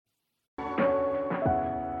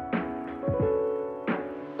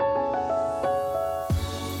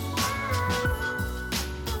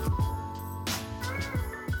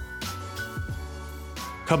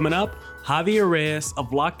Coming up, Javier Reyes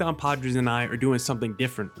of Locked On Padres and I are doing something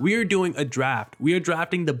different. We are doing a draft. We are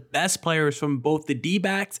drafting the best players from both the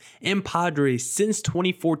D-backs and Padres since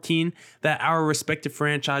 2014 that our respective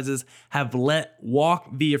franchises have let walk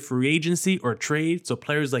via free agency or trade. So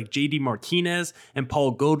players like JD Martinez and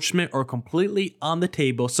Paul Goldschmidt are completely on the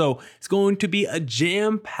table. So it's going to be a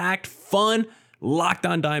jam-packed, fun Locked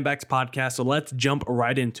On Diamondbacks podcast. So let's jump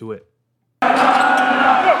right into it.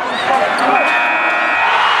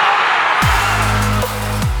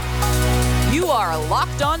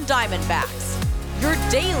 Locked On Diamondbacks, your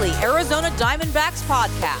daily Arizona Diamondbacks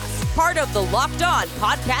podcast, part of the Locked On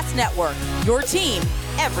Podcast Network, your team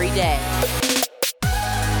every day.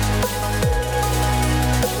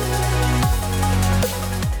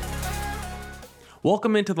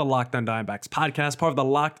 Welcome into the Locked On Diamondbacks podcast, part of the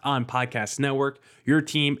Locked On Podcast Network, your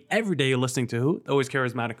team every day. You're listening to who? The always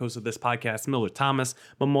charismatic host of this podcast, Miller Thomas.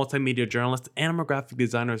 I'm a multimedia journalist and I'm a graphic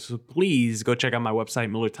designer, so please go check out my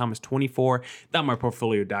website,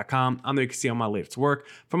 millerthomas24.myportfolio.com. On there you can see all my latest work,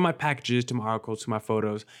 from my packages to my articles to my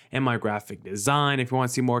photos and my graphic design. If you want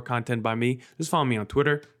to see more content by me, just follow me on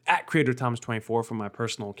Twitter at CreatorThomas24 for my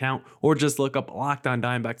personal account, or just look up Locked On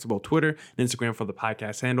Diamondbacks for both Twitter and Instagram for the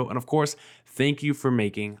podcast handle. And of course, thank you for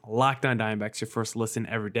making Locked On Diamondbacks your first listen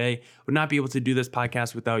every day. Would not be able to do this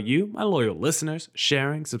podcast without you, my loyal listeners,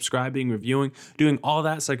 sharing, subscribing, reviewing, doing all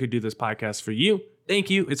that so I could do this podcast for you. Thank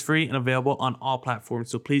you. It's free and available on all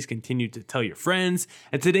platforms, so please continue to tell your friends.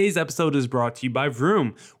 And today's episode is brought to you by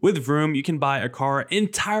Vroom. With Vroom, you can buy a car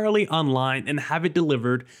entirely online and have it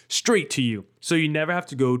delivered straight to you, so you never have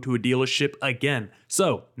to go to a dealership again.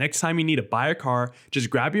 So next time you need to buy a car, just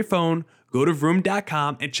grab your phone, go to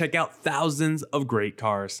vroom.com, and check out thousands of great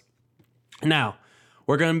cars. Now,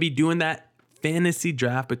 we're going to be doing that fantasy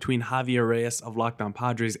draft between Javier Reyes of Locked On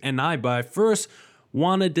Padres and I, but first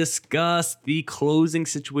want to discuss the closing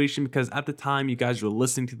situation, because at the time you guys were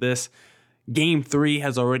listening to this, Game 3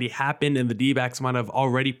 has already happened and the D-backs might have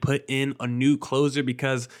already put in a new closer,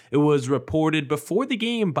 because it was reported before the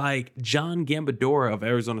game by John Gambadoro of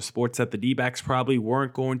Arizona Sports that the D-backs probably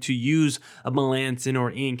weren't going to use a Melancon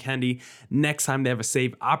or Ian Kennedy next time they have a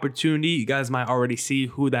save opportunity. You guys might already see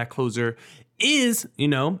who that closer is,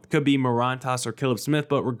 could be Morantas or Caleb Smith,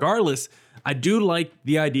 but regardless, I do like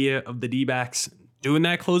the idea of the D-backs doing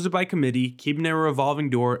that closer by committee, keeping it a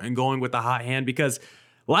revolving door and going with the hot hand, because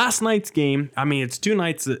last night's game, it's two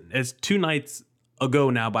nights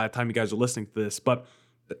ago now by the time you guys are listening to this, but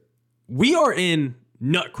we are in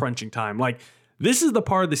nut crunching time. Like, this is the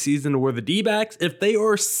part of the season where the D-backs, if they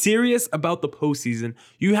are serious about the postseason,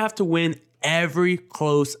 you have to win every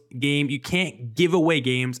close game. You can't give away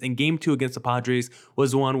games, and Game 2 against the Padres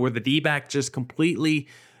was one where the D-back just completely,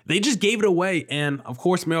 they just gave it away. And of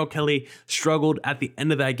course, Merrill Kelly struggled at the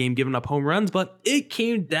end of that game, giving up home runs, but it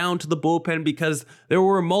came down to the bullpen because there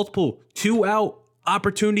were multiple 2-out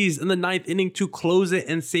opportunities in the ninth inning to close it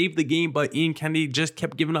and save the game. But Ian Kennedy just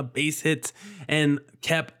kept giving up base hits and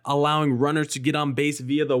kept allowing runners to get on base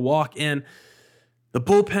via the walk. And the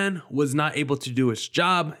bullpen was not able to do its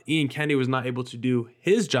job. Ian Kennedy was not able to do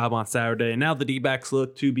his job on Saturday. And now the D-backs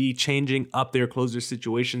look to be changing up their closer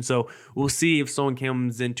situation. So we'll see if someone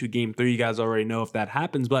comes into Game 3. You guys already know if that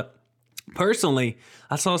happens. But personally,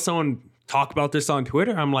 I saw someone talk about this on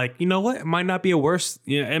Twitter. I'm like, you know what? It might not be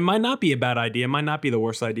it might not be a bad idea. It might not be the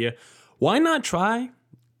worst idea. Why not try,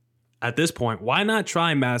 at this point, why not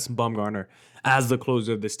try Madison Bumgarner as the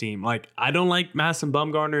closer of this team? Like, I don't like Madison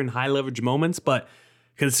Bumgarner in high leverage moments, but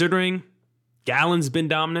considering Gallen's been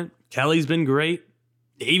dominant, Kelly's been great,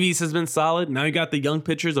 Davies has been solid, now you got the young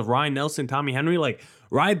pitchers of Ryan Nelson, Tommy Henry, like,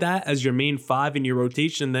 ride that as your main 5 in your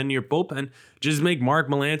rotation. Then your bullpen, just make Mark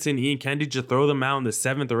Melancon, Ian Kennedy, just throw them out in the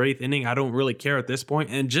 7th or 8th inning. I don't really care at this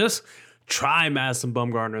point, and just try Madison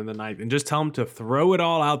Bumgarner in the 9th and just tell him to throw it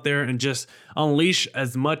all out there and just unleash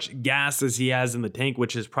as much gas as he has in the tank,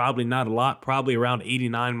 which is probably not a lot, probably around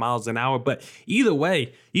 89 miles an hour. But either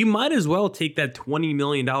way, you might as well take that $20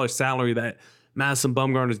 million salary that Madison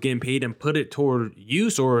Bumgarner is getting paid and put it toward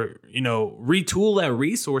use, or, retool that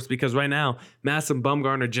resource, because right now Madison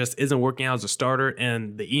Bumgarner just isn't working out as a starter,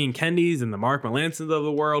 and the Ian Kennedys and the Mark Melancons of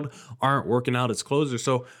the world aren't working out as closers.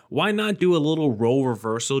 So why not do a little role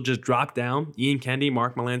reversal? Just drop down Ian Kennedy,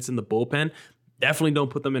 Mark Melancon, the bullpen. definitely don't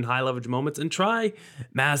put them in high leverage moments, and try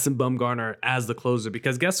Madison Bumgarner as the closer,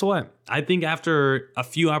 because guess what? I think after a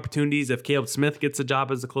few opportunities, if Caleb Smith gets a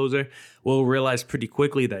job as the closer, we'll realize pretty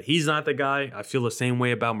quickly that he's not the guy. I feel the same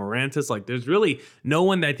way about Morantis. Like, there's really no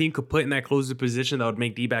one that I think could put in that closer position that would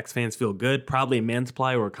make D-backs fans feel good. Probably a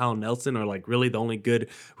Mantiply or Kyle Nelson are like really the only good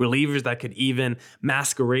relievers that could even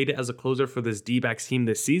masquerade as a closer for this D-backs team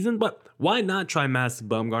this season. But why not try Madison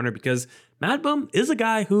Bumgarner? Because Mad Bum is a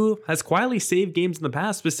guy who has quietly saved games in the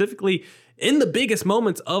past, specifically in the biggest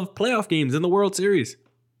moments of playoff games in the World Series.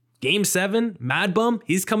 Game 7, Mad Bum,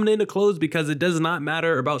 he's coming in to close because it does not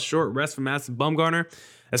matter about short rest for Madison Bumgarner.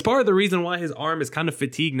 As part of the reason why his arm is kind of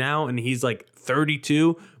fatigued now and he's like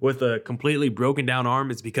 32 with a completely broken down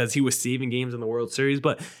arm is because he was saving games in the World Series.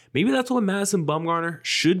 But maybe that's what Madison Bumgarner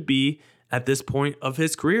should be at this point of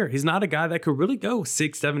his career. He's not a guy that could really go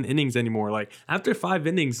 6-7 innings anymore. Like, after 5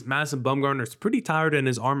 innings, Madison Bumgarner is pretty tired and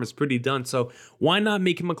his arm is pretty done. So why not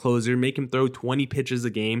make him a closer, make him throw 20 pitches a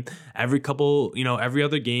game? Every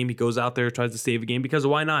other game, he goes out there, tries to save a game, because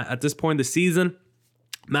why not? At this point in the season,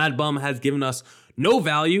 Mad Bum has given us no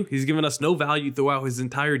value. He's given us no value throughout his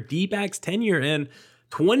entire D-backs tenure, and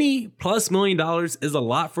 $20+ million is a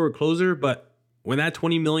lot for a closer, but when that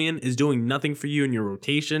 $20 million is doing nothing for you in your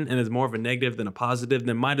rotation and is more of a negative than a positive,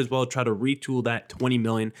 then might as well try to retool that $20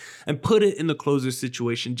 million and put it in the closer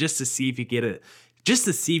situation just to see if you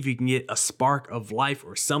can get a spark of life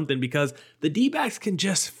or something, because the D-backs can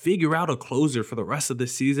just figure out a closer for the rest of the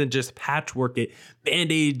season, just patchwork it,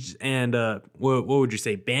 Band-Aids and what would you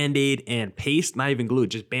say, Band-Aid and paste, not even glue,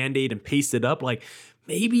 just Band-Aid and paste it up. Like,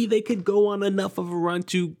 maybe they could go on enough of a run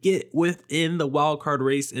to get within the wild card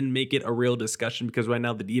race and make it a real discussion, because right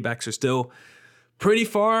now the D-backs are still pretty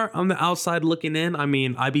far on the outside looking in. I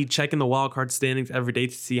mean, I'd be checking the wild card standings every day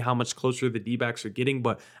to see how much closer the D-backs are getting.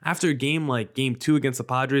 But after a game like Game 2 against the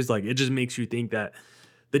Padres, like, it just makes you think that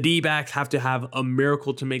the D-backs have to have a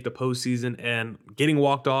miracle to make the postseason, and getting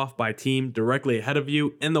walked off by a team directly ahead of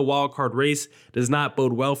you in the wild card race does not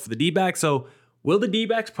bode well for the D-backs. So will the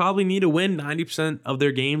D-backs probably need to win 90% of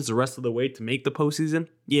their games the rest of the way to make the postseason?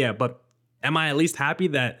 Yeah, but am I at least happy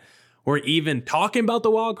that we're even talking about the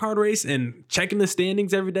wild card race and checking the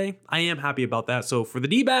standings every day? I am happy about that. So for the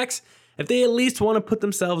D-backs, if they at least want to put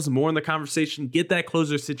themselves more in the conversation, get that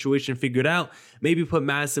closer situation figured out, maybe put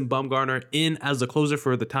Madison Bumgarner in as the closer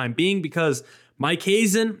for the time being, because Mike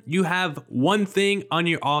Hazen, you have one thing on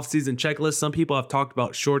your offseason checklist. Some people have talked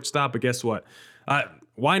about shortstop, but guess what?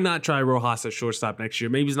 Why not try Rojas at shortstop next year?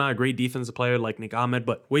 Maybe he's not a great defensive player like Nick Ahmed,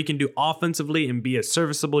 but what he can do offensively and be a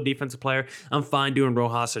serviceable defensive player, I'm fine doing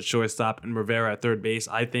Rojas at shortstop and Rivera at third base.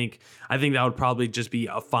 I think that would probably just be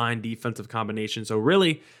a fine defensive combination. So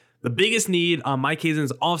really, the biggest need on Mike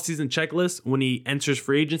Hazen's offseason checklist when he enters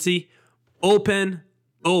free agency, bullpen.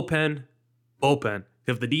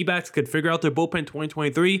 If the D-backs could figure out their bullpen in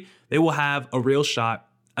 2023, they will have a real shot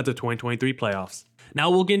at the 2023 playoffs.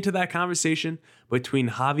 Now we'll get into that conversation between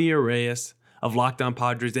Javier Reyes of Locked On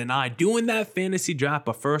Padres and I doing that fantasy draft.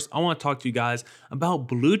 But first, I want to talk to you guys about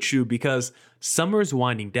Blue Chew, because summer's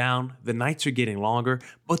winding down, the nights are getting longer,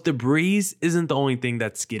 but the breeze isn't the only thing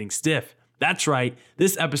that's getting stiff. That's right,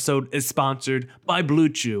 this episode is sponsored by Blue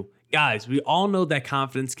Chew. Guys, we all know that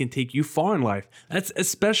confidence can take you far in life. That's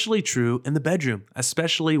especially true in the bedroom,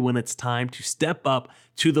 especially when it's time to step up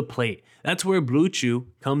to the plate. That's where Blue Chew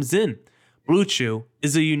comes in. Blue Chew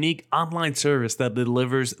is a unique online service that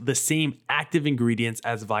delivers the same active ingredients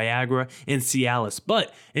as Viagra and Cialis,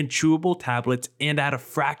 but in chewable tablets and at a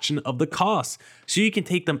fraction of the cost. So you can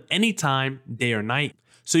take them anytime, day or night,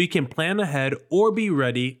 so you can plan ahead or be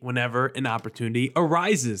ready whenever an opportunity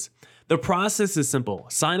arises. The process is simple.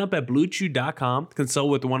 Sign up at BlueChew.com, consult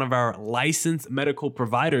with one of our licensed medical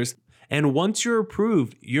providers, and once you're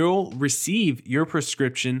approved, you'll receive your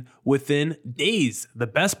prescription within days. The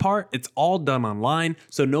best part, it's all done online,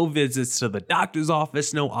 so no visits to the doctor's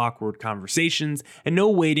office, no awkward conversations, and no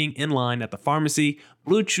waiting in line at the pharmacy.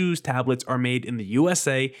 Blue Chew's tablets are made in the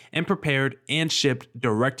USA and prepared and shipped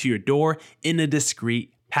direct to your door in a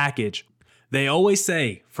discreet package. They always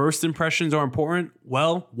say first impressions are important.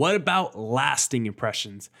 Well, what about lasting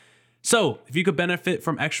impressions? So, if you could benefit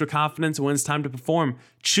from extra confidence when it's time to perform,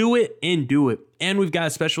 chew it and do it. And we've got a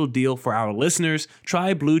special deal for our listeners.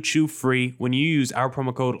 Try Blue Chew free when you use our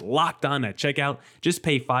promo code LOCKEDON at checkout. Just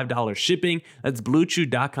pay $5 shipping. That's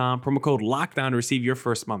BlueChew.com, promo code LOCKEDON to receive your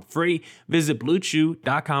first month free. Visit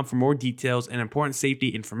BlueChew.com for more details and important safety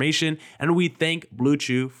information. And we thank Blue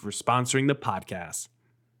Chew for sponsoring the podcast.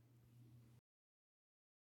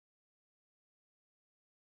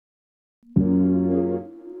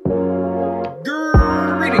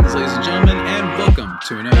 Greetings, ladies and gentlemen, and welcome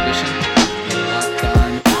to another edition of the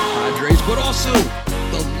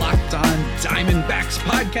Diamondbacks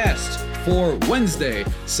podcast for Wednesday,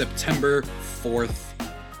 September 4th.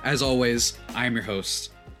 As always, I am your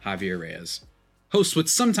host, Javier Reyes. Host with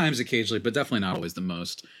sometimes occasionally, but definitely not always the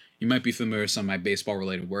most. You might be familiar with some of my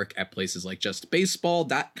baseball-related work at places like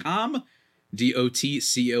justbaseball.com, DOTCOM.com,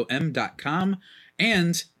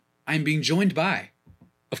 and I'm being joined by,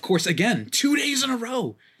 of course, again, 2 days in a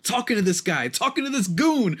row, talking to this guy, talking to this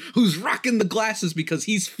goon who's rocking the glasses because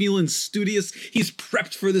he's feeling studious. He's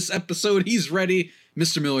prepped for this episode. He's ready.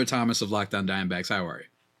 Mr. Miller Thomas of Locked On Diamondbacks. How are you?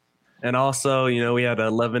 And also, we had an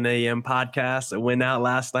 11 a.m. podcast. I went out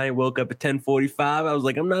last night, woke up at 10:45. I was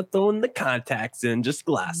like, I'm not throwing the contacts in, just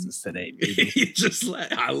glasses today, baby.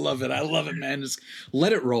 I love it. I love it, man. Just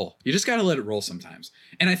let it roll. You just got to let it roll sometimes.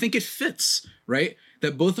 And I think it fits, right?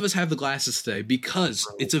 That both of us have the glasses today because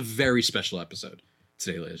it's a very special episode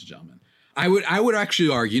today, ladies and gentlemen. I would actually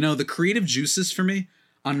argue, the creative juices for me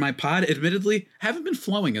on my pod, admittedly, haven't been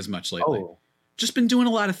flowing as much lately. Just been doing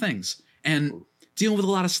a lot of things and dealing with a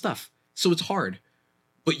lot of stuff. So it's hard.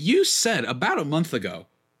 But you said about a month ago,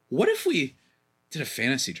 what if we did a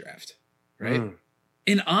fantasy draft, right?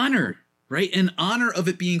 In honor, right? In honor of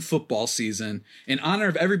it being football season, in honor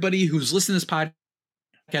of everybody who's listening to this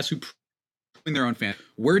podcast, who their own fan.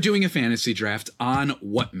 We're doing a fantasy draft on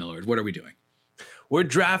what, Millard? What are we doing? We're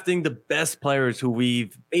drafting the best players who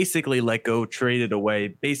we've basically let go, traded away,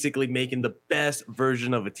 basically making the best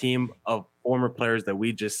version of a team of former players that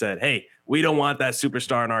we just said, hey, we don't want that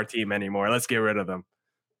superstar on our team anymore. Let's get rid of them.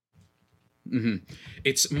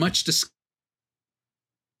 It's much discussed.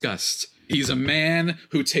 He's a man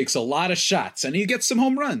who takes a lot of shots and he gets some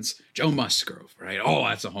home runs. Joe Musgrove, right? Oh,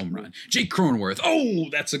 that's a home run. Jake Cronenworth. Oh,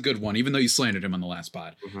 that's a good one, even though you slandered him on the last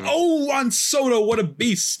pod. Oh, Juan Soto, what a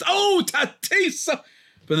beast. Oh, Tatis.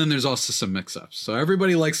 But then there's also some mix-ups. So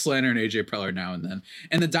everybody likes slandering AJ Preller now and then.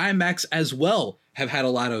 And the Diamondbacks as well have had a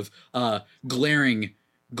lot of glaring,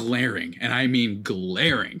 and I mean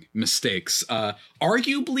glaring mistakes.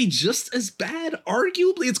 Arguably just as bad.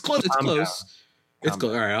 Arguably, it's close. It's close. It's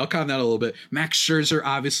close. All right, I'll calm down a little bit. Max Scherzer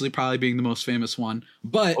obviously probably being the most famous one.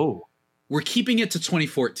 But we're keeping it to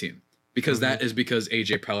 2014 because that is because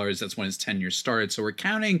AJ Preller that's when his tenure started. So we're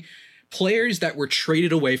counting players that were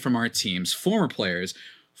traded away from our teams, former players.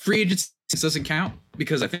 Free agents doesn't count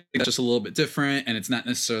because I think that's just a little bit different and it's not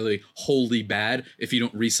necessarily wholly bad if you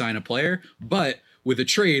don't re-sign a player. But with a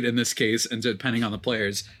trade in this case, and depending on the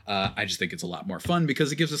players, I just think it's a lot more fun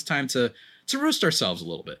because it gives us time to roast ourselves a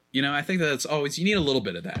little bit. I think that's always, you need a little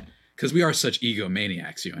bit of that because we are such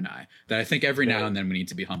egomaniacs, you and I, that I think every now and then we need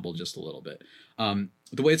to be humble just a little bit.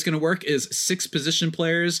 The way it's going to work is 6 position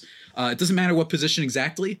players. It doesn't matter what position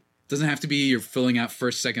exactly. It doesn't have to be you're filling out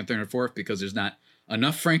first, second, third, and fourth because there's not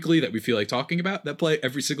enough, frankly, that we feel like talking about that play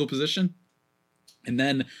every single position. And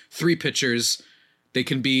then 3 pitchers. They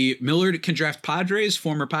can be, Millard can draft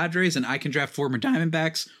former Padres, and I can draft former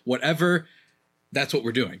Diamondbacks, whatever. That's what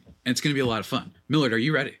we're doing. And it's going to be a lot of fun. Millard, are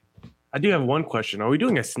you ready? I do have one question. Are we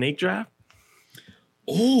doing a snake draft?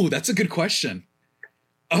 Oh, that's a good question.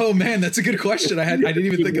 Oh, man, that's a good question. I didn't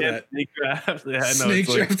even think of that. Snake draft? Yeah, I know. Snake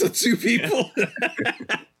draft with 2 people?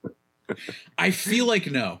 I feel like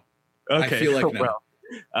no. Okay. I feel like no. Well,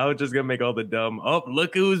 I was just going to make all the dumb,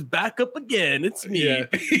 look who's back up again. It's me. Yeah.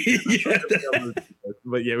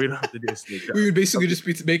 But yeah, we don't have to do a snake draft. We would basically just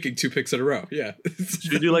be making 2 picks in a row. Yeah. Let's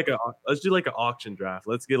do like an auction draft.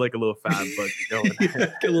 Let's get like a little fab budget going.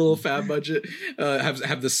 Get a little fab budget.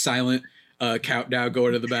 Have the silent countdown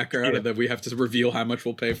going in the background, and then we have to reveal how much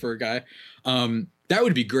we'll pay for a guy. That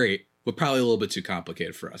would be great, but probably a little bit too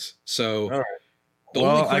complicated for us. So all right. The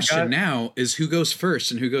only question now is who goes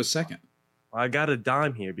first and who goes second. I got a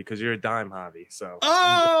dime here because you're a dime, Javi. So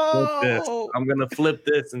I'm gonna flip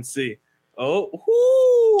this and see.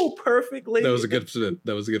 Perfectly. That was a good flip.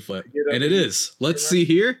 And it is. Let's see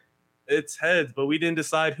here. It's heads, but we didn't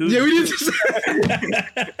decide who. Yeah, we didn't decide.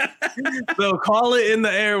 So call it in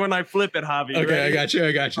the air when I flip it, Javi. Okay, Ready? I got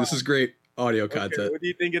you. This is great audio content. What do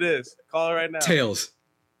you think it is? Call it right now. Tails.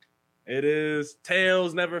 It is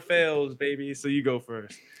tails never fails, baby. So you go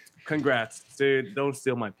first. Congrats, dude. Don't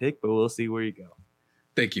steal my pick, but we'll see where you go.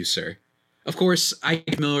 Thank you, sir. Of course, I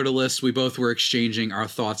gave Miller a list. We both were exchanging our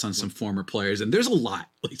thoughts on some former players, and there's a lot,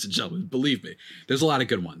 ladies and gentlemen. Believe me, there's a lot of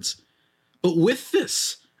good ones. But with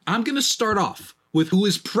this, I'm going to start off with who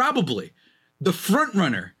is probably the front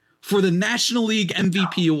runner for the National League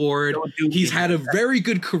MVP award. He's had a very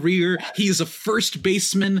good career. He is a first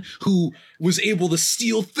baseman who was able to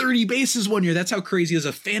steal 30 bases one year. That's how crazy he is.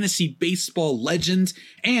 A fantasy baseball legend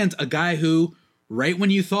and a guy who, right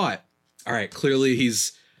when you thought, all right, clearly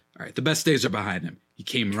the best days are behind him, he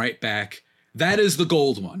came right back. That is the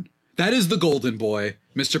gold one. That is the golden boy,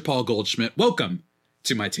 Mr. Paul Goldschmidt. Welcome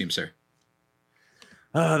to my team, sir?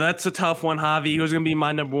 That's a tough one, Javi. He was going to be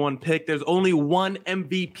my number one pick. There's only one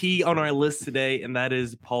MVP on our list today, and that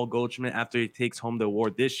is Paul Goldschmidt after he takes home the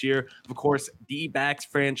award this year. Of course, D-backs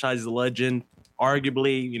franchise legend,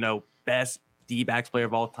 arguably, best D-backs player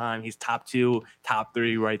of all time. He's top 2, top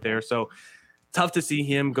 3 right there. So tough to see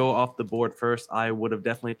him go off the board first. I would have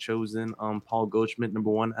definitely chosen Paul Goldschmidt number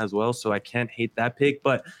 1 as well, so I can't hate that pick.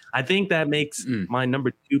 But I think that makes my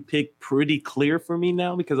number 2 pick pretty clear for me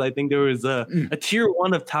now, because I think there was a tier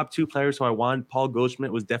 1 of top 2 players who I wanted. Paul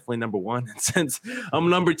Goldschmidt was definitely number 1. And since I'm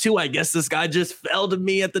number 2, I guess this guy just fell to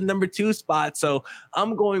me at the number 2 spot. So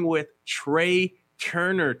I'm going with Trey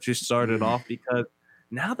Turner to start it off, because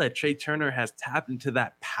now that Trey Turner has tapped into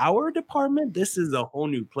that power department, this is a whole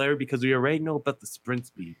new player, because we already know about the sprint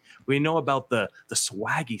speed. We know about the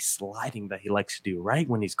swaggy sliding that he likes to do, right?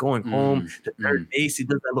 When he's going home to third base, he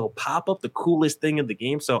does that little pop-up, the coolest thing in the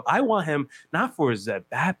game. So I want him not for his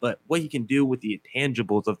bat, but what he can do with the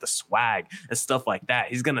intangibles of the swag and stuff like that.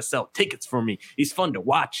 He's going to sell tickets for me. He's fun to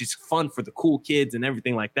watch. He's fun for the cool kids and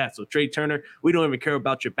everything like that. So Trey Turner, we don't even care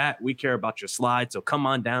about your bat. We care about your slide. So come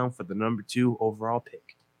on down for the number 2 overall pick.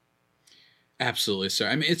 Absolutely, sir.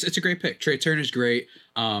 I mean, it's a great pick. Trey Turner's great.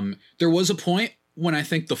 There was a point when I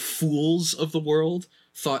think the fools of the world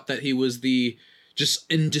thought that he was the just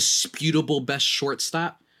indisputable best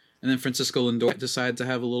shortstop, and then Francisco Lindor decided to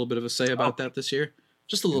have a little bit of a say about that this year.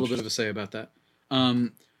 Just a little bit of a say about that.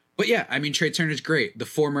 But yeah, I mean, Trey Turner's great. The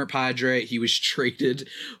former Padre, he was traded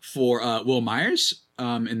for Will Myers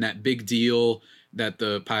in that big deal that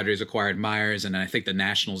the Padres acquired Myers, and I think the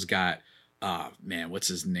Nationals got what's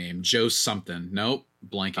his name? Joe something. Nope.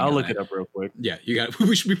 Blanking. I'll look it up real quick. Yeah, you got.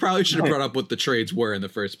 We probably should have brought up what the trades were in the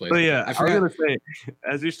first place. So yeah, I was gonna say,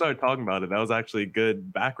 as you started talking about it, that was actually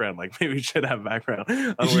good background. Like, maybe we should have background.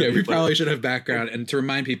 Yeah, we probably should have background. And to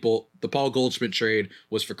remind people, the Paul Goldschmidt trade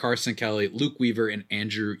was for Carson Kelly, Luke Weaver, and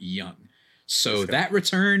Andrew Young. So that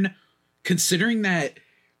return, considering that,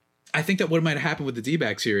 I think that what might have happened with the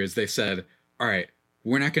D-backs here is they said, all right,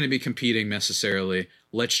 we're not going to be competing necessarily.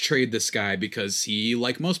 Let's trade this guy because he,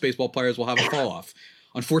 like most baseball players, will have a fall off.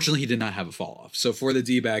 Unfortunately, he did not have a fall off. So for the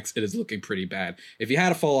D-backs, it is looking pretty bad. If he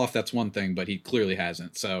had a fall off, that's one thing, but he clearly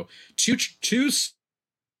hasn't. So two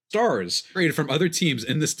stars traded from other teams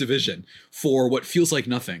in this division for what feels like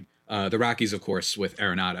nothing. The Rockies, of course, with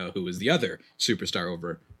Arenado, who is the other superstar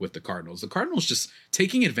over with the Cardinals. The Cardinals just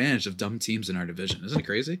taking advantage of dumb teams in our division. Isn't it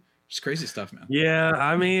crazy? Just crazy stuff, man. Yeah,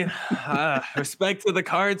 I mean, respect to the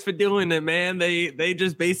Cards for doing it, man. They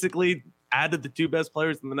just basically added the 2 best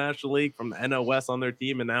players in the National League from the NL West on their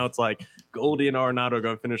team, and now it's like Goldie and Arenado are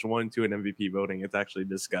going to finish 1 and 2 in MVP voting. It's actually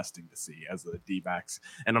disgusting to see as the D-backs,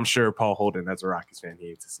 and I'm sure Paul Holden, as a Rockies fan, he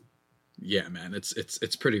hates to see. Yeah, man,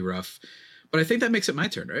 it's pretty rough, but I think that makes it my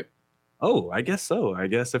turn, right? Oh, I guess so. I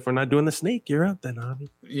guess if we're not doing the snake, you're up then, Javi.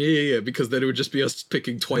 Yeah, because then it would just be us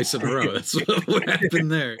picking twice in a row. That's what happened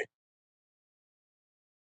there.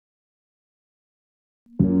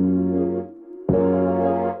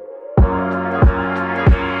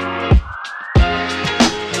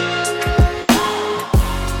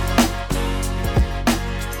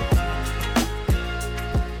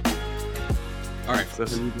 All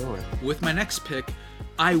right, with my next pick,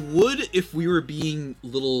 I would, if we were being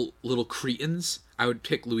little cretins, I would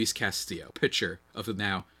pick Luis Castillo, pitcher of the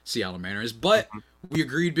now Seattle Mariners. But we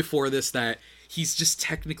agreed before this that he's just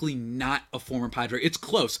technically not a former Padre. It's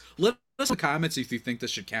close. Let us know in the comments if you think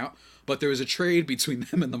this should count. But there was a trade between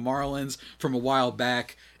them and the Marlins from a while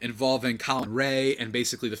back involving Colin Ray, and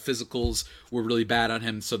basically the physicals were really bad on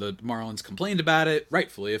him, so the Marlins complained about it,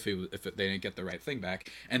 rightfully, if they didn't get the right thing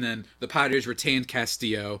back. And then the Padres retained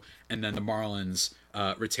Castillo, and then the Marlins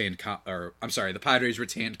the Padres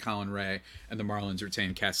retained Colin Ray, and the Marlins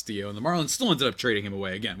retained Castillo, and the Marlins still ended up trading him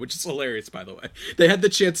away again, which is hilarious, by the way. They had the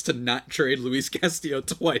chance to not trade Luis Castillo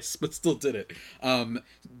twice, but still did it.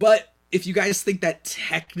 But if you guys think that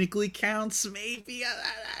technically counts, maybe,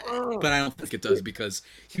 but I don't think it does, because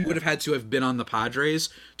he would have had to have been on the Padres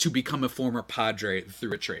to become a former Padre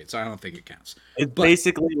through a trade, so I don't think it counts. It's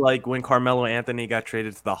basically like when Carmelo Anthony got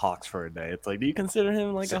traded to the Hawks for a day. It's like, do you consider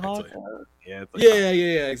him like a Hawk? Yeah, it's like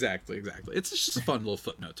yeah, exactly. It's just a fun little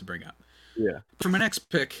footnote to bring up. Yeah. For my next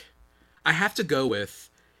pick, I have to go with,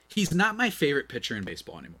 he's not my favorite pitcher in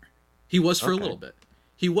baseball anymore. He was for a little bit.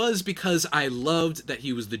 He was, because I loved that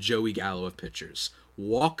he was the Joey Gallo of pitchers.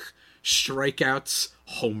 Walk, strikeouts,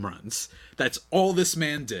 home runs. That's all this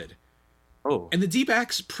man did. Oh. And the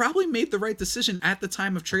D-backs probably made the right decision at the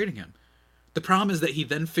time of trading him. The problem is that he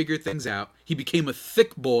then figured things out. He became a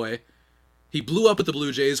thick boy. He blew up with the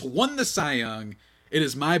Blue Jays, won the Cy Young. It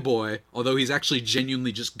is my boy, although he's actually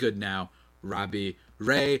genuinely just good now, Robbie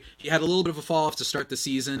Ray. He had a little bit of a fall off to start the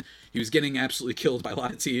season. He was getting absolutely killed by a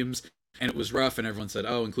lot of teams, and it was rough, and everyone said,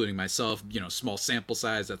 oh, including myself, small sample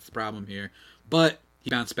size, that's the problem here. But he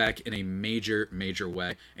bounced back in a major, major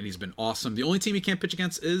way, and he's been awesome. The only team he can't pitch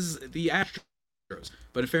against is the Astros.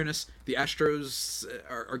 But in fairness, the Astros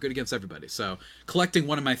are good against everybody. So collecting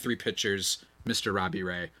one of my 3 pitchers, Mr. Robbie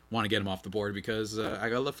Ray, want to get him off the board because I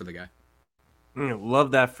got love for the guy.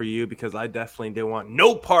 Love that for you, because I definitely didn't want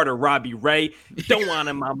no part of Robbie Ray. Don't want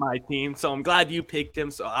him on my team. So I'm glad you picked him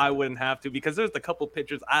so I wouldn't have to, because there's a couple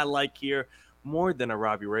pitchers I like here more than a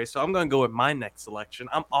Robbie Ray. So I'm going to go with my next selection.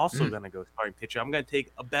 I'm also going to go starting pitcher. I'm going to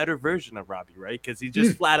take a better version of Robbie Ray, because he's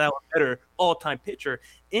just flat out a better all-time pitcher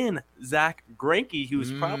in Zack Greinke,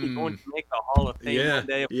 who's probably going to make the Hall of Fame one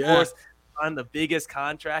day. Of course, on the biggest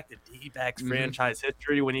contract in D-backs franchise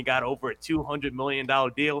history, when he got over a $200 million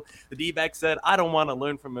deal. The D-backs said, I don't want to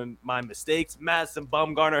learn from my mistakes. Madison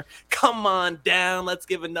Bumgarner, come on down. Let's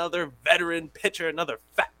give another veteran pitcher another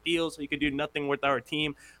fat deal so he could do nothing with our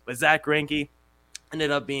team. But Zack Greinke ended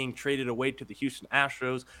up being traded away to the Houston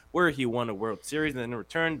Astros, where he won a World Series. And in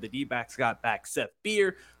return, the D-backs got back Seth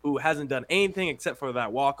Beer, who hasn't done anything except for that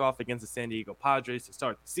walk-off against the San Diego Padres to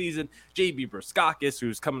start the season. JB Bruskakis,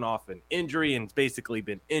 who's coming off an injury and basically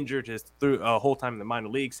been injured just through a whole time in the minor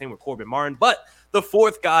league. Same with Corbin Martin. But the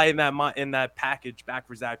fourth guy in that package back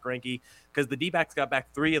for Zack Greinke, because the D-backs got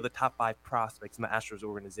back 3 of the top 5 prospects in the Astros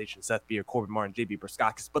organization: Seth Beer, Corbin Martin, JB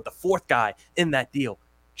Bruskakis. But the fourth guy in that deal,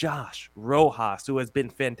 Josh Rojas, who has been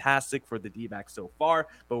fantastic for the D-backs so far,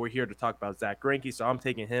 but we're here to talk about Zack Greinke, so I'm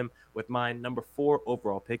taking him with my number 4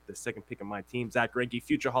 overall pick, the second pick of my team. Zack Greinke,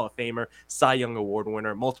 future Hall of Famer, Cy Young Award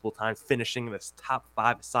winner, multiple times finishing this top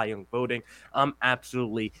 5 Cy Young voting. I'm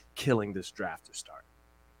absolutely killing this draft to start.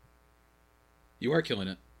 You are killing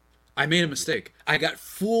it. I made a mistake. I got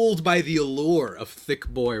fooled by the allure of thick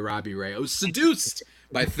boy Robbie Ray. I was seduced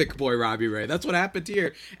by thick boy Robbie Ray. That's what happened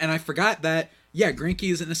here. And I forgot that, Greinke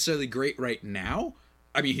isn't necessarily great right now.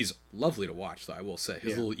 I mean, he's lovely to watch, though, I will say.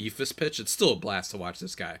 His little eephus pitch, it's still a blast to watch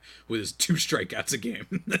this guy with his 2 strikeouts a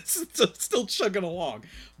game. That's still chugging along.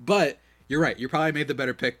 But you're right. You probably made the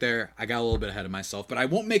better pick there. I got a little bit ahead of myself, but I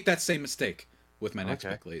won't make that same mistake with my next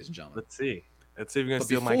pick, ladies and gentlemen. Let's see if you're going to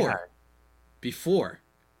steal my guy. Before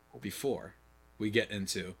we get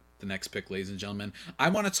into the next pick, ladies and gentlemen, I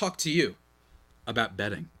want to talk to you about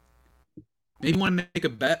betting. Maybe you want to make a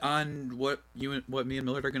bet on what me and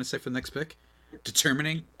Millard are going to say for the next pick,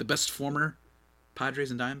 determining the best former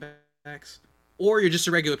Padres and Diamondbacks, or you're just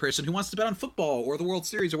a regular person who wants to bet on football or the World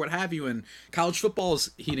Series or what have you, and college football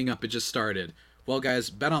is heating up. It just started. Well,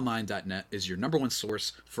 guys, betonline.net is your number 1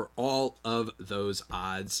 source for all of those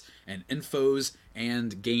odds and infos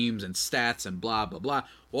and games and stats and blah, blah, blah.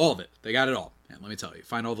 All of it. They got it all. And let me tell you,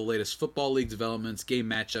 find all the latest football league developments, game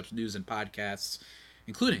matchups, news, and podcasts,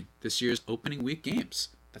 including this year's opening week games.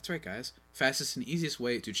 That's right, guys. Fastest and easiest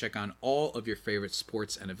way to check on all of your favorite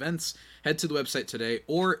sports and events. Head to the website today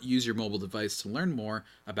or use your mobile device to learn more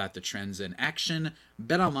about the trends in action.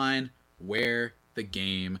 BetOnline, where the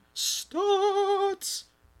game starts.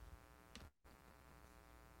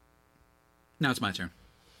 Now it's my turn.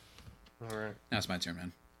 All right. Now it's my turn,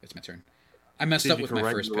 man. It's my turn. I messed up with my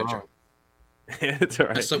first pitcher. It's all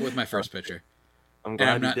right. I messed up with my first pitcher. I'm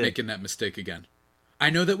not making that mistake again. I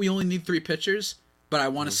know that we only need 3 pitchers, but I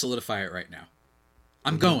want to solidify it right now.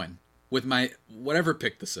 I'm going with my whatever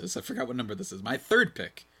pick this is. I forgot what number this is. My 3rd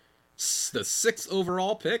pick. The 6th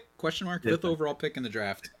overall pick, question mark, 5th overall pick in the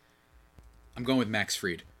draft. I'm going with Max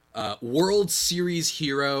Fried. World Series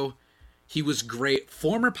hero. He was great.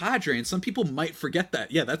 Former Padre, and some people might forget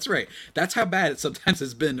that. Yeah, that's right. That's how bad it sometimes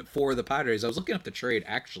has been for the Padres. I was looking up the trade,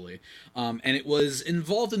 actually, and it was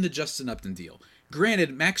involved in the Justin Upton deal.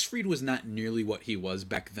 Granted, Max Fried was not nearly what he was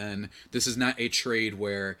back then. This is not a trade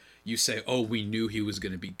where you say, oh, we knew he was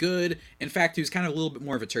going to be good. In fact, he was kind of a little bit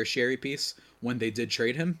more of a tertiary piece when they did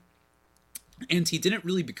trade him. And he didn't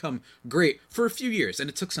really become great for a few years, and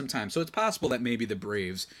it took some time. So it's possible that maybe the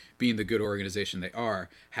Braves, being the good organization they are,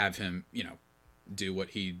 have him, do what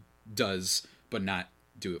he does, but not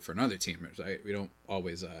do it for another team. Right? We don't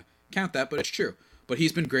always count that, but it's true. But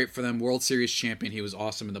he's been great for them. World Series champion. He was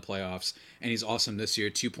awesome in the playoffs, and he's awesome this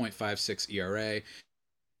year. 2.56 ERA.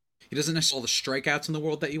 He doesn't necessarily all the strikeouts in the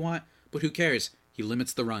world that you want, but who cares? He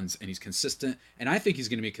limits the runs, and he's consistent. And I think he's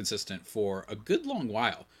going to be consistent for a good long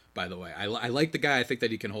while, by the way. I like the guy. I think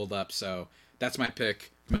that he can hold up. So that's my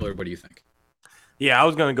pick. Miller, what do you think? Yeah, I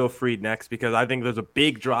was going to go Fried next because I think there's a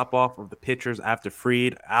big drop off of the pitchers after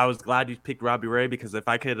Fried. I was glad you picked Robbie Ray because if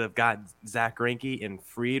I could have got Zach Greinke and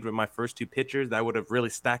Fried with my first two pitchers, that would have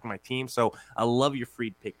really stacked my team. So I love your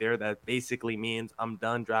Fried pick there. That basically means I'm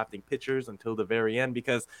done drafting pitchers until the very end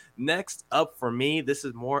because next up for me, this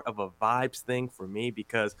is more of a vibes thing for me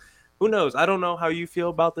because who knows? I don't know how you feel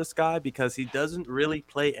about this guy because he doesn't really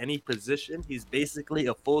play any position. He's basically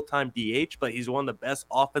a full-time DH, but he's one of the best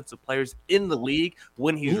offensive players in the league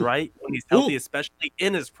when he's right, when he's healthy, especially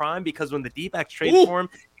in his prime. Because when the D-backs traded for him,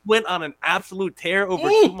 he went on an absolute tear over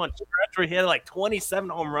 2 months stretch where he had like 27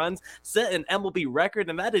 home runs, set an MLB record,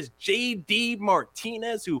 and that is JD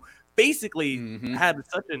Martinez, who basically had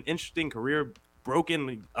such an interesting career.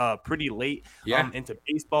 Broken pretty late into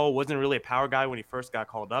baseball, wasn't really a power guy when he first got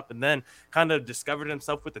called up, and then kind of discovered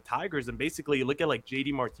himself with the Tigers. And basically you look at like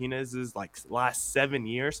JD Martinez's like last 7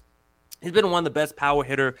 years, he's been one of the best power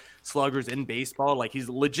hitter sluggers in baseball. Like he's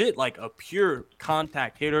legit like a pure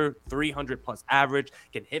contact hitter, 300 plus average,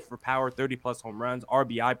 can hit for power, 30 plus home runs,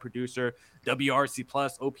 RBI producer, WRC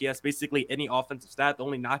plus, OPS, basically any offensive stat. The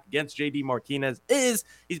only knock against JD Martinez is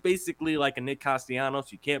he's basically like a Nick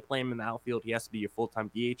Castellanos. You can't play him in the outfield. He has to be your full-time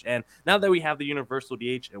DH. And now that we have the universal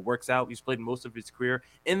DH, it works out. He's played most of his career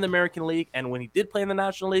in the American League. And when he did play in the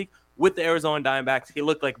National League with the Arizona Diamondbacks, he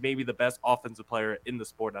looked like maybe the best offensive player in the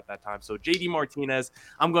sport at that time. So JD Martinez,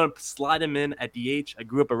 I'm going to slide him in at DH. I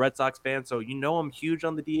grew up a Red Sox fan, so you know I'm huge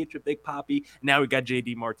on the DH with Big Papi. Now we got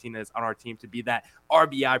JD Martinez on our team to be that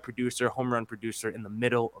RBI producer, home run producer in the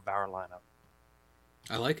middle of our lineup.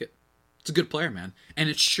 I like it. It's a good player, man. And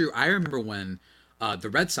it's true. I remember when the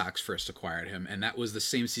Red Sox first acquired him, and that was the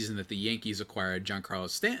same season that the Yankees acquired Giancarlo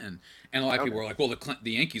Stanton. And a lot of people were like, well,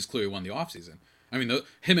 the Yankees clearly won the offseason. I mean,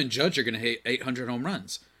 him and Judge are going to hit 800 home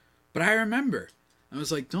runs. But I remember, I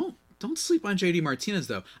was like, don't sleep on JD Martinez,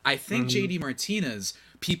 though. I think JD Martinez,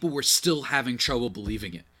 people were still having trouble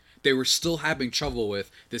believing it. They were still having trouble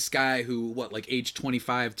with this guy who, age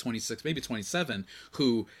 25, 26, maybe 27,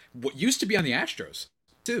 who used to be on the Astros,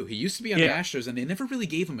 too. He used to be on the Astros, and they never really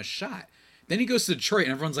gave him a shot. Then he goes to Detroit,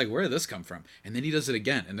 and everyone's like, where did this come from? And then he does it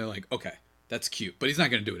again, and they're like, okay, that's cute. But he's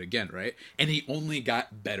not going to do it again, right? And he only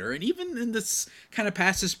got better. And even in this kind of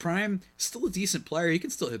past his prime, still a decent player. He can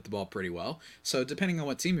still hit the ball pretty well. So depending on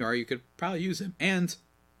what team you are, you could probably use him. And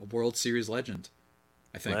a World Series legend,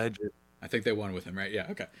 I think. I think they won with him, right? Yeah,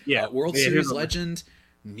 okay. Yeah. World Series legend,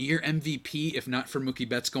 near MVP, if not for Mookie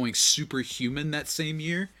Betts going superhuman that same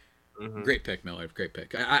year. Great pick, Miller. Great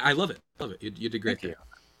pick. I love it. Love it. You did great there.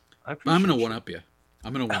 I'm going to one-up you.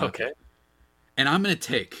 I'm going to one-up you. And I'm going to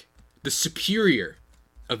take the superior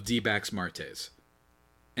of D-backs Martes.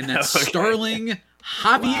 And that's Starling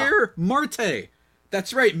Javier Marte.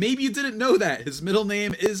 That's right. Maybe you didn't know that. His middle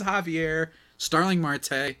name is Javier. Starling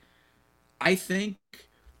Marte. I think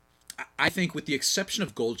with the exception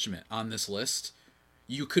of Goldschmidt on this list,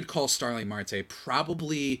 you could call Starling Marte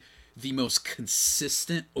probably the most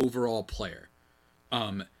consistent overall player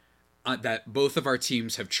that both of our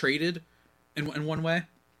teams have traded in one way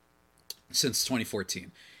since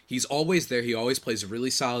 2014. He's always there. He always plays really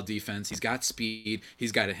solid defense. He's got speed.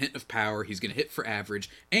 He's got a hint of power. He's going to hit for average.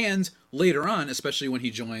 And later on, especially when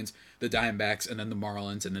he joins the Diamondbacks and then the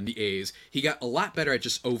Marlins and then the A's, he got a lot better at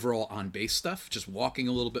just overall on-base stuff, just walking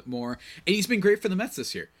a little bit more. And he's been great for the Mets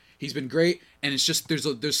this year. He's been great, and it's just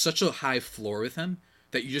there's such a high floor with him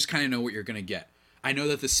that you just kind of know what you're going to get. I know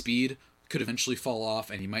that the speed could eventually fall off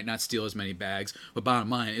and he might not steal as many bags, but bottom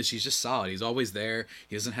line is he's just solid. He's always there.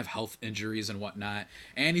 He doesn't have health injuries and whatnot,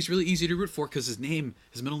 and he's really easy to root for because his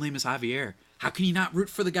middle name is Javier. How can you not root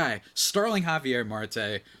for the guy? Starling Javier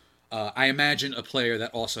Marte. I imagine a player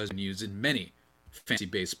that also has been used in many fantasy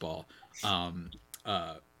baseball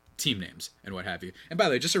team names and what have you. And by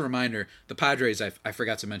the way, just a reminder, the Padres, I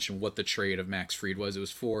forgot to mention what the trade of Max Fried was. It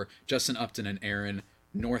was for Justin Upton and Aaron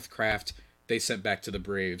Northcraft. They sent back to the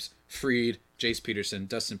Braves Fried, Jace Peterson,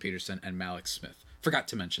 Dustin Peterson, and Malik Smith. Forgot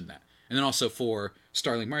to mention that. And then also for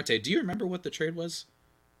Starling Marte. Do you remember what the trade was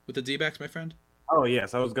with the D-backs, my friend? Oh,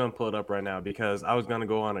 yes. I was going to pull it up right now because I was going to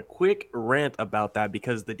go on a quick rant about that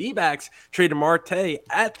because the D-backs traded Marte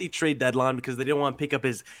at the trade deadline because they didn't want to pick up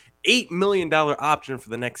his $8 million option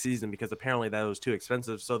for the next season because apparently that was too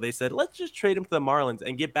expensive. So they said, let's just trade him to the Marlins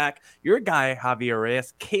and get back your guy, Javier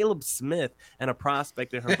Reyes, Caleb Smith, and a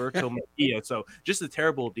prospect in Humberto Mejia. So just a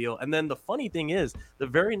terrible deal. And then the funny thing is, the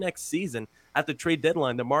very next season at the trade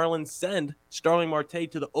deadline, the Marlins send Starling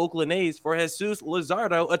Marte to the Oakland A's for Jesus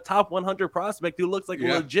Luzardo, a top 100 prospect who looks like a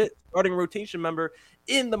legit starting rotation member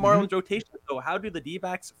in the Marlins rotation. So how do the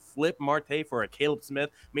D-backs flip Marte for a Caleb Smith?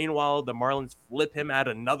 Meanwhile, the Marlins flip him at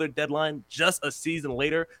another deadline just a season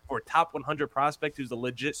later for a top 100 prospect who's a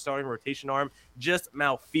legit starting rotation arm. Just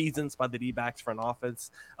malfeasance by the D-backs front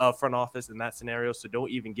office in that scenario. So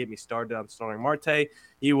don't even get me started on starting Marte.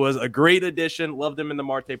 He was a great addition. Loved him in the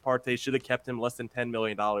Marte parte. Should have kept him less than $10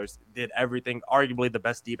 million. Did everything. Arguably the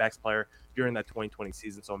best D-backs player during that 2020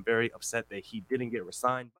 season. So I'm very upset that he didn't get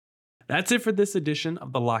re-signed. That's it for this edition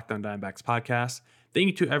of the Locked On Diamondbacks podcast. Thank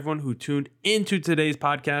you to everyone who tuned into today's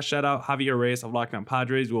podcast. Shout out Javier Reyes of Locked On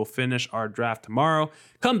Padres. We'll finish our draft tomorrow.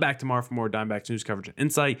 Come back tomorrow for more Diamondbacks news coverage and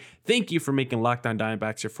insight. Thank you for making Locked On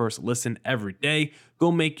Diamondbacks your first listen every day.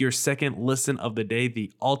 Go make your second listen of the day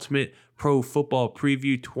the Ultimate Pro Football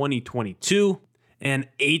Preview 2022. An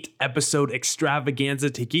 8-episode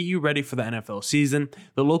extravaganza to get you ready for the NFL season,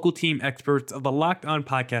 the local team experts of the Locked On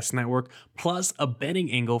Podcast Network, plus a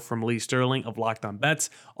betting angle from Lee Sterling of Locked On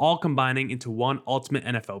Bets, all combining into one ultimate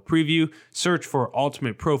NFL preview. Search for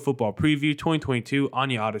Ultimate Pro Football Preview 2022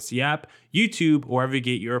 on your Odyssey app, YouTube, or wherever you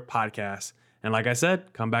get your podcasts. And like I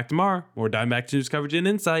said, come back tomorrow. More Diamondbacks news coverage and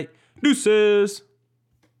insight. Deuces!